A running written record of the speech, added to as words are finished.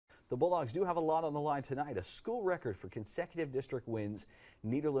The Bulldogs do have a lot on the line tonight. A school record for consecutive district wins.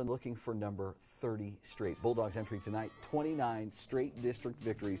 Nederland looking for number 30 straight. Bulldogs entry tonight, 29 straight district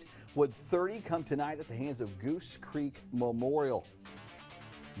victories. Would 30 come tonight at the hands of Goose Creek Memorial?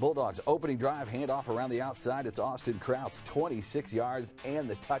 Bulldogs opening drive, handoff around the outside. It's Austin Krauts, 26 yards and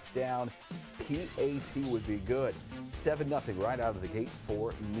the touchdown. PAT would be good. 7-0 right out of the gate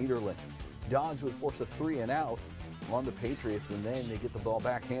for Nederland. Dogs would force a 3-and-out on the Patriots, and then they get the ball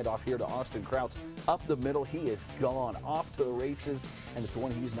back. Handoff here to Austin Krauts. Up the middle, he is gone. Off to the races, and it's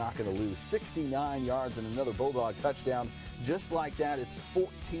one he's not going to lose. 69 yards and another Bulldog touchdown. Just like that, it's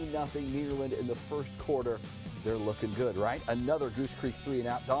 14-0 Nederland in the first quarter. They're looking good, right? Another Goose Creek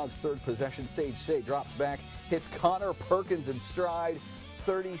 3-and-out. Dogs third possession. Sage Say drops back, hits Connor Perkins in stride.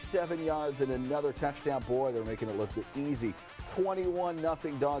 37 yards and another touchdown. Boy, they're making it look easy.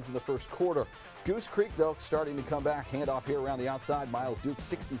 21-0 Dogs in the first quarter. Goose Creek, though, starting to come back. Handoff here around the outside. Miles Duke,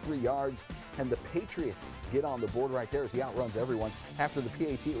 63 yards. And the Patriots get on the board right there as he outruns everyone. After the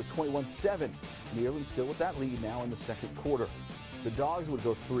PAT, it was 21-7. Nederland still with that lead now in the second quarter. The Dogs would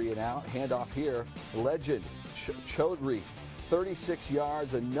go 3-and-out. Handoff here. Legend Chaudhry, 36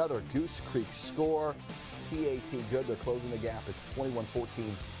 yards. Another Goose Creek score. PAT good. They're closing the gap. It's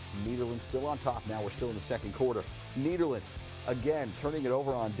 21-14. Nederland still on top now. We're still in the second quarter. Nederland again turning it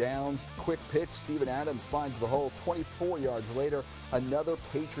over on downs. Quick pitch. Steven Adams finds the hole. 24 yards later, another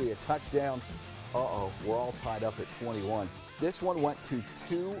Patriot touchdown. We're all tied up at 21. This one went to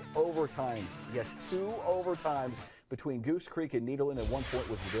 2 overtimes. Yes, 2 overtimes between Goose Creek and Nederland, and 1 point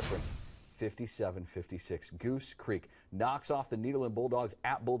was the difference. 57-56. Goose Creek knocks off the Nederland Bulldogs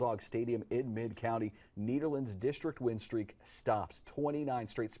at Bulldog Stadium in Mid-County. Nederland's district win streak stops. 29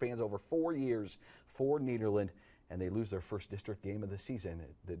 straight, spans over 4 years for Nederland, and they lose their first district game of the season.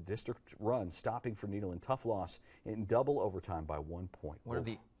 The district run stopping for Nederland. Tough loss in double overtime by 1 point. One of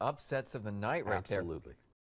the upsets of the night right there. Absolutely.